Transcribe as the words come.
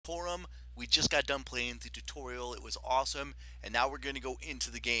Fictorum. We just got done playing the tutorial. It was awesome. And now we're going to go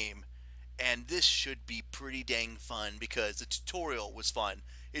into the game. And this should be pretty dang fun because the tutorial was fun.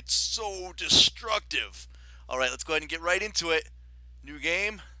 It's so destructive. Alright, let's go ahead and get right into it. New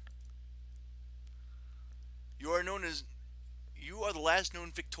game. You are known as... You are the last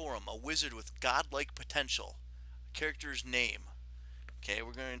known Fictorum, a wizard with godlike potential. Character's name. Okay,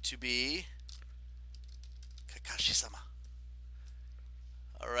 we're going to be... Kakashi-sama.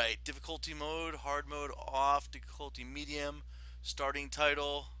 Alright, difficulty mode, hard mode, off, difficulty medium, starting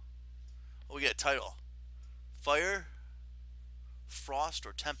title. Oh, we got a title. Fire, Frost,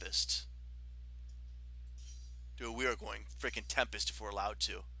 or Tempest? Dude, we are going freaking Tempest if we're allowed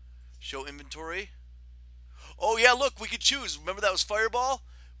to. Show inventory. Oh, yeah, look, we could choose. Remember that was Fireball?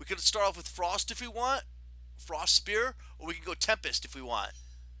 We could start off with Frost if we want. Frost Spear. Or we can go Tempest if we want.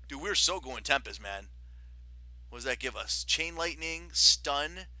 Dude, we're so going Tempest, man. What does that give us? Chain Lightning,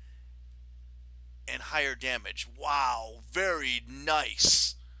 Stun, and higher damage. Wow, very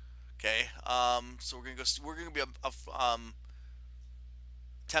nice. Okay, so we're gonna go. We're gonna be a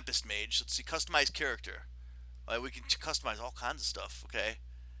Tempest Mage. Let's see, customize character. We can customize all kinds of stuff. Okay,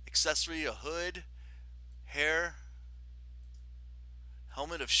 accessory: a hood, hair,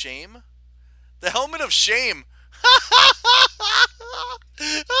 helmet of shame. The helmet of shame,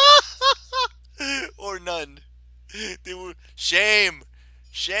 or none. They were shame,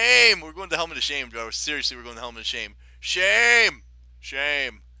 shame. We're going to the helmet of shame, bro. Seriously, we're going to the helmet of shame. Shame,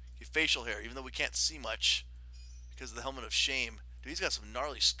 shame. Your facial hair, even though we can't see much because of the helmet of shame. Dude, he's got some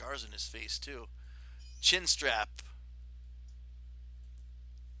gnarly scars in his face too. Chin strap.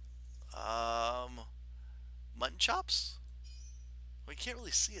 Mutton chops. We can't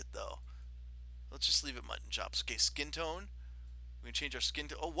really see it though. Let's just leave it mutton chops. Okay, skin tone. We can change our skin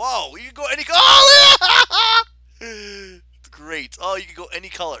tone. Oh, whoa! We can go any color. Oh, yeah! Great. Oh, you can go any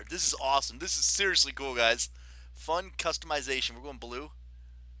color. This is awesome. This is seriously cool, guys. Fun customization. We're going blue.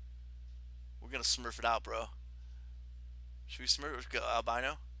 We're gonna smurf it out, bro. Should we smurf? Go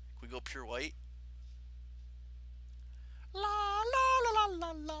albino? Can we go pure white? La la la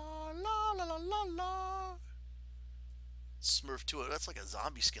la la la la la la la. Smurf to it. That's like a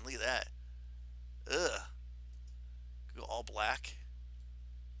zombie skin. Look at that. Ugh. Go all black.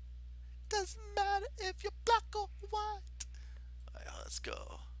 Doesn't matter if you're black or white. Alright, let's go.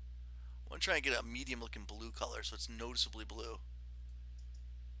 I want to try and get a medium looking blue color so it's noticeably blue.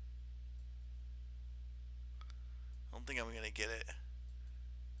 I don't think I'm going to get it.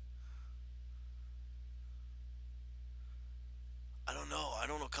 I don't know. I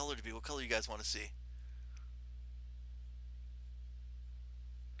don't know what color to be. What color you guys want to see?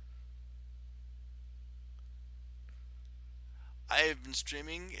 I have been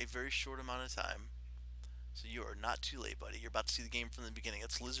streaming a very short amount of time. So you are not too late, buddy. You're about to see the game from the beginning.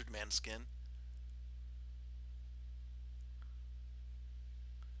 It's Lizard Man skin.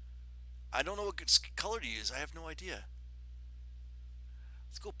 I don't know what color to use. I have no idea.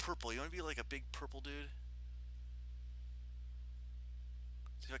 Let's go purple. You want to be like a big purple dude?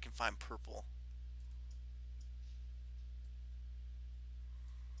 See if I can find purple.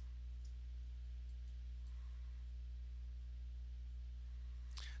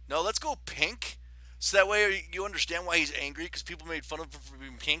 No, let's go pink. So that way you understand why he's angry, because people made fun of him for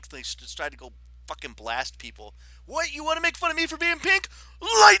being pink. They just tried to go fucking blast people. What? You want to make fun of me for being pink?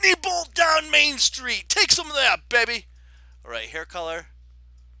 Lightning bolt down Main Street. Take some of that, baby. All right, hair color.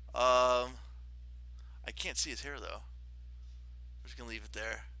 I can't see his hair though. We're just gonna leave it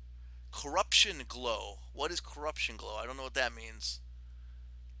there. Corruption glow. What is corruption glow? I don't know what that means.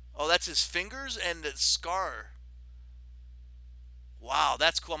 Oh, that's his fingers and a scar. Wow,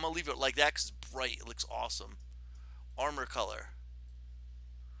 that's cool. I'm gonna leave it like that because it's bright. It looks awesome. Armor color.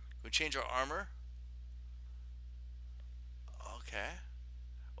 We change our armor. Okay.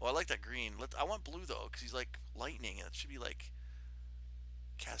 Oh, I like that green. I want blue though, because he's like lightning, and it should be like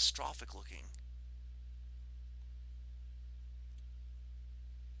catastrophic looking.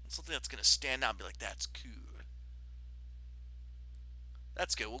 Something that's gonna stand out and be like, that's cool.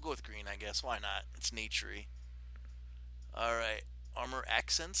 That's good. We'll go with green, I guess. Why not? It's naturey. All right. Armor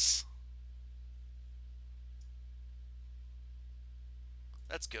accents.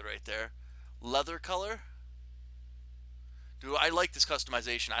 That's good right there. Leather color. Dude, I like this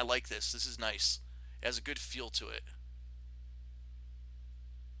customization. I like this. This is nice. It has a good feel to it.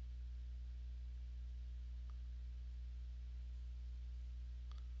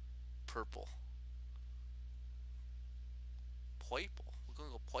 Purple. Purple. We're going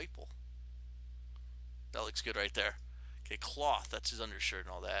to go purple. That looks good right there. Okay, cloth. That's his undershirt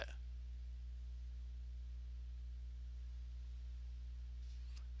and all that.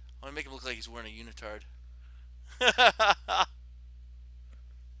 want to make him look like he's wearing a unitard.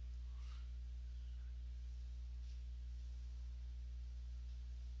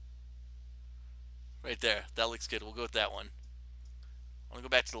 Right there. That looks good. We'll go with that one. I want to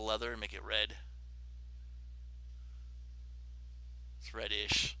go back to the leather and make it red. It's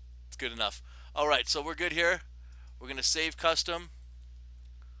reddish. It's good enough. Alright, so we're good here. We're going to save custom.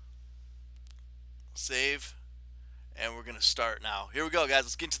 Save. And we're going to start now. Here we go, guys.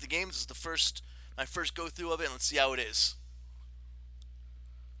 Let's get into the game. This is my first go through of it, and let's see how it is.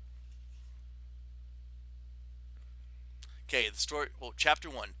 Okay, the story. Well, chapter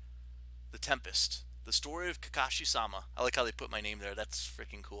 1, The Tempest. The story of Kakashi-sama. I like how they put my name there. That's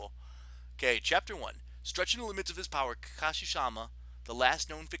freaking cool. Okay, chapter 1. Stretching the limits of his power, Kakashi-sama, the last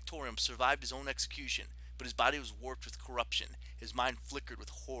known Fictorum, survived his own execution, but his body was warped with corruption. His mind flickered with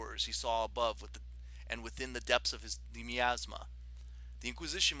horrors he saw above and within the depths of the miasma. The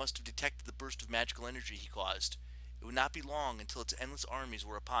Inquisition must have detected the burst of magical energy he caused. It would not be long until its endless armies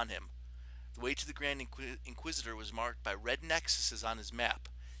were upon him. The way to the Grand Inquisitor was marked by red nexuses on his map.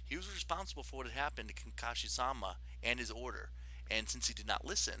 He was responsible for what had happened to Kakashi-sama and his order, and since he did not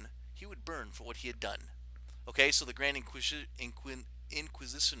listen, he would burn for what he had done. Okay, so the Grand Inquisitor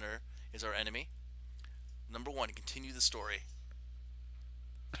is our enemy. Number 1, continue the story.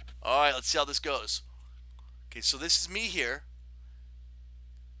 Alright, let's see how this goes. Okay, so this is me here,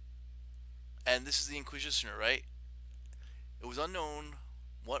 and this is the Inquisitor, right? It was unknown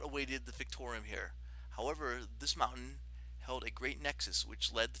what awaited the Fictorum here. However, this mountain held a great nexus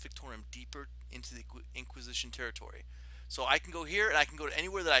which led the Fictorum deeper into the Inquisition territory. So I can go here and I can go to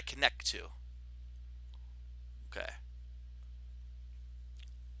anywhere that I connect to. Okay.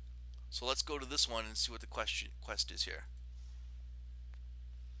 So let's go to this one and see what the quest is here.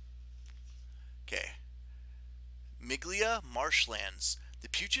 Okay. Miglia Marshlands. The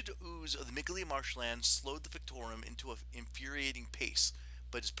putrid ooze of the Miglia Marshlands slowed the Fictorum into an infuriating pace,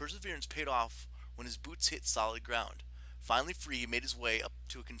 but his perseverance paid off when his boots hit solid ground. Finally free, he made his way up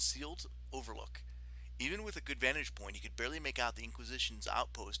to a concealed overlook. Even with a good vantage point, he could barely make out the Inquisition's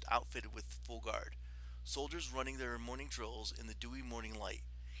outpost outfitted with full guard. Soldiers running their morning drills in the dewy morning light.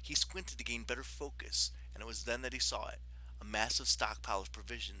 He squinted to gain better focus, and it was then that he saw it. A massive stockpile of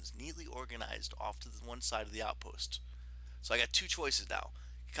provisions neatly organized off to the one side of the outpost. So I got two choices now.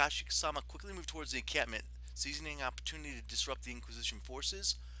 Kakashi-sama quickly moved towards the encampment, seizing an opportunity to disrupt the Inquisition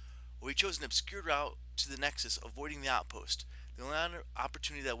forces, or he chose an obscure route to the Nexus, avoiding the outpost. The only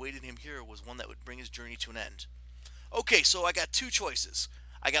opportunity that awaited him here was one that would bring his journey to an end. Okay, so I got two choices.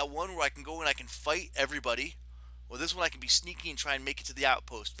 I got one where I can go and I can fight everybody, or this one I can be sneaky and try and make it to the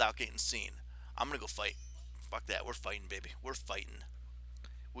outpost without getting seen. I'm gonna go fight. Fuck that, we're fighting, baby. We're fighting.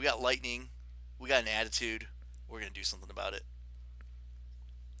 We got lightning. We got an attitude. We're gonna do something about it.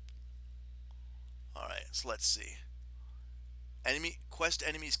 Alright, so let's see. Quest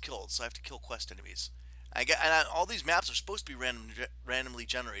enemies killed, so I have to kill quest enemies. All these maps are supposed to be randomly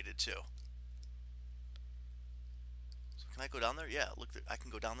generated too. So can I go down there? Yeah, look, I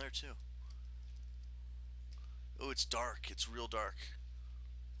can go down there too. Oh, it's dark. It's real dark.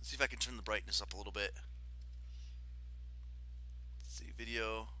 Let's see if I can turn the brightness up a little bit. Let's see,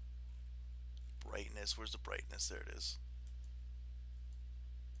 video, brightness. Where's the brightness? There it is.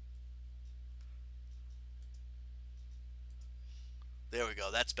 There we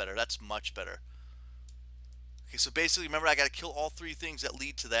go. That's better. That's much better. Okay, so basically, remember, I got to kill all three things that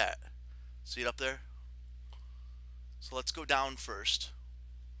lead to that. See it up there? So let's go down first,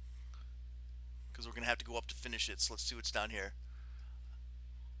 because we're going to have to go up to finish it. So let's see what's down here.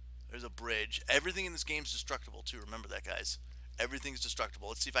 There's a bridge. Everything in this game is destructible, too. Remember that, guys. Everything's destructible.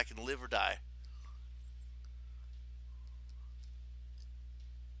 Let's see if I can live or die.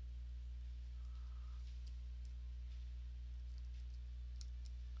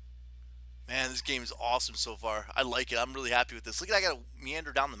 Man, this game is awesome so far. I like it. I'm really happy with this. Look at I got to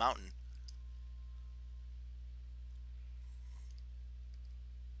meander down the mountain.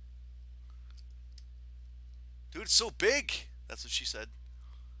 Dude, it's so big. That's what she said.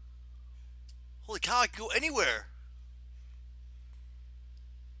 Holy cow, I can go anywhere.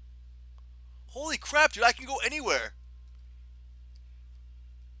 Holy crap, dude, I can go anywhere.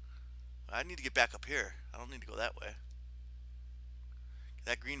 I need to get back up here. I don't need to go that way.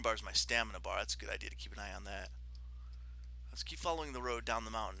 That green bar is my stamina bar. That's a good idea to keep an eye on that. Let's keep following the road down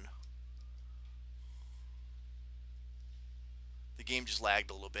the mountain. The game just lagged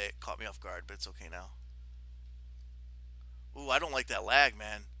a little bit. Caught me off guard, but it's okay now. Ooh, I don't like that lag,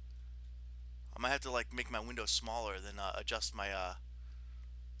 man. I might have to like make my window smaller, then adjust my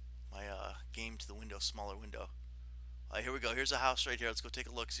game to the smaller window. Alright, here we go. Here's a house right here. Let's go take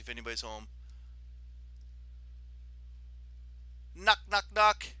a look, see if anybody's home. Knock, knock,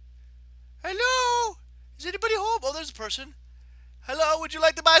 knock. Hello? Is anybody home? Oh, there's a person. Hello, would you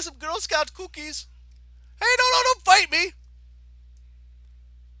like to buy some Girl Scout cookies? Hey, no, no, don't fight me.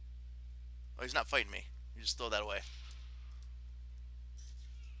 Oh, he's not fighting me. You just throw that away.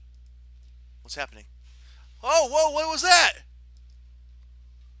 What's happening? Oh, whoa, what was that?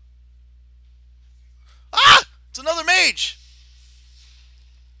 Ah! It's another mage.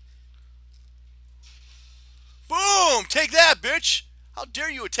 Boom! Take that, bitch! How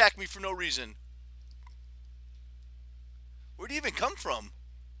dare you attack me for no reason? Where'd he even come from?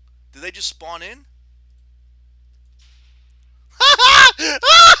 Did they just spawn in?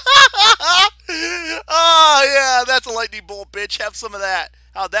 Oh, yeah, that's a lightning bolt, bitch. Have some of that.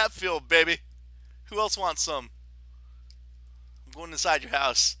 How'd that feel, baby? Who else wants some? I'm going inside your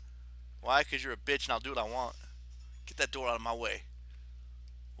house. Why? Because you're a bitch and I'll do what I want. Get that door out of my way.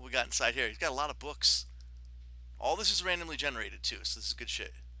 What we got inside here? He's got a lot of books. All this is randomly generated, too, so this is good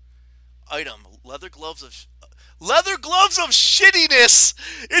shit. Item, leather gloves of shittiness.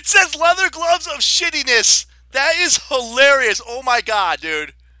 It says leather gloves of shittiness. That is hilarious. Oh my god,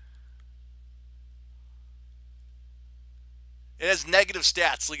 dude. It has negative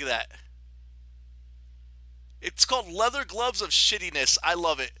stats. Look at that. It's called leather gloves of shittiness. I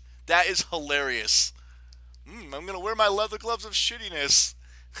love it. That is hilarious. I'm gonna wear my leather gloves of shittiness.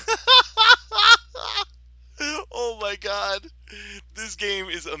 Oh my god. This game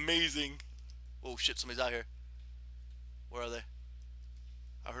is amazing. Oh shit, somebody's out here. Where are they?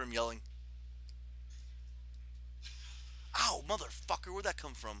 I heard him yelling. Ow, motherfucker, where'd that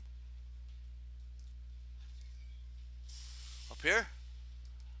come from? Up here?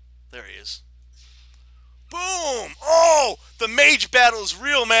 There he is. Boom! Oh! The mage battle is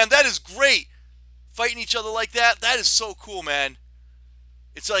real, man. That is great. Fighting each other like that. That is so cool, man.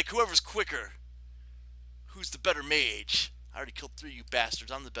 It's like whoever's quicker. Who's the better mage? I already killed 3 of you bastards.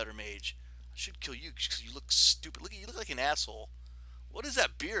 I'm the better mage. I should kill you because you look stupid. Look at you, look like an asshole. What is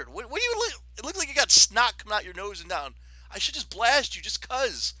that beard? What do you look? It looks like you got snot coming out your nose and down. I should just blast you just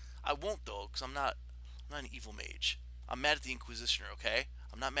cuz. I won't though, because I'm not an evil mage. I'm mad at the Inquisitioner, okay?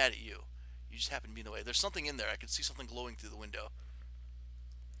 I'm not mad at you. You just happen to be in the way. There's something in there. I can see something glowing through the window.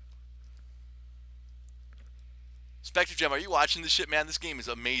 Spectre Gem, are you watching this shit, man? This game is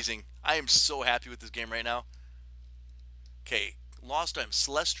amazing. I am so happy with this game right now. Okay, lost item.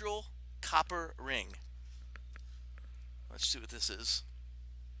 Celestial Copper Ring. Let's see what this is.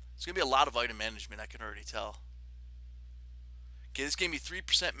 It's going to be a lot of item management, I can already tell. Okay, this gave me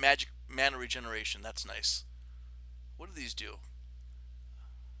 3% magic mana regeneration. That's nice. What do these do?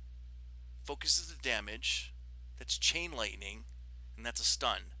 Focuses the damage. That's chain lightning. And that's a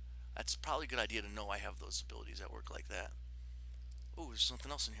stun. That's probably a good idea to know I have those abilities that work like that. Oh, there's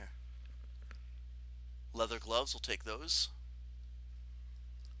something else in here. Leather gloves, we'll take those.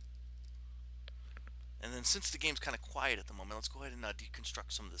 And then since the game's kind of quiet at the moment, let's go ahead and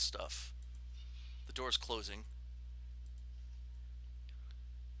deconstruct some of this stuff. The door's closing.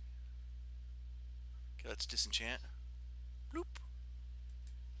 Okay, let's disenchant. Bloop.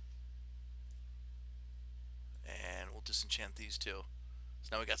 And we'll disenchant these too.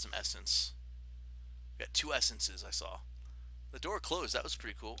 So now we got some essence. We got 2 essences I saw. The door closed. That was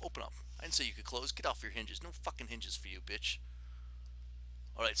pretty cool. Open up. I didn't say you could close. Get off your hinges. No fucking hinges for you, bitch.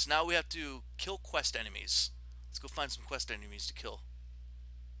 Alright, so now we have to kill quest enemies. Let's go find some quest enemies to kill.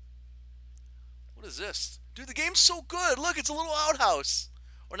 What is this? Dude, the game's so good. Look, it's a little outhouse.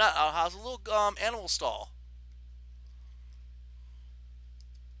 Or not outhouse, a little animal stall.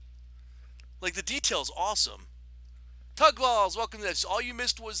 Like, the detail's awesome. Tugballs, welcome to this. All you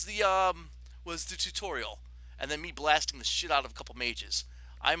missed was the tutorial. And then me blasting the shit out of a couple mages.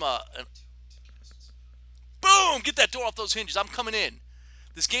 Boom! Get that door off those hinges. I'm coming in.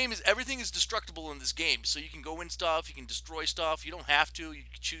 This game is, everything is destructible in this game. So you can go in stuff, you can destroy stuff. You don't have to. You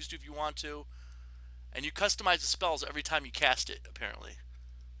can choose to if you want to. And you customize the spells every time you cast it, apparently.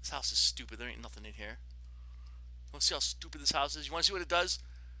 This house is stupid. There ain't nothing in here. You want to see how stupid this house is? You want to see what it does?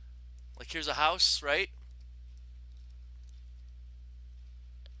 Like, here's a house, right?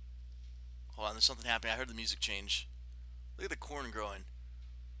 Hold on, there's something happening. I heard the music change. Look at the corn growing.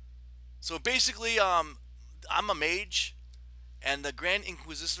 So basically, I'm a mage, and the Grand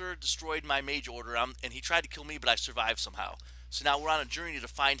Inquisitor destroyed my mage order, and he tried to kill me, but I survived somehow. So now we're on a journey to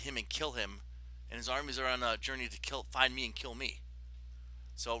find him and kill him, and his armies are on a journey to find me and kill me.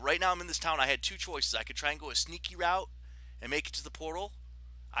 So right now I'm in this town. I had 2 choices. I could try and go a sneaky route and make it to the portal.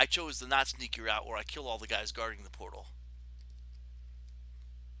 I chose the not sneaky route where I kill all the guys guarding the portal.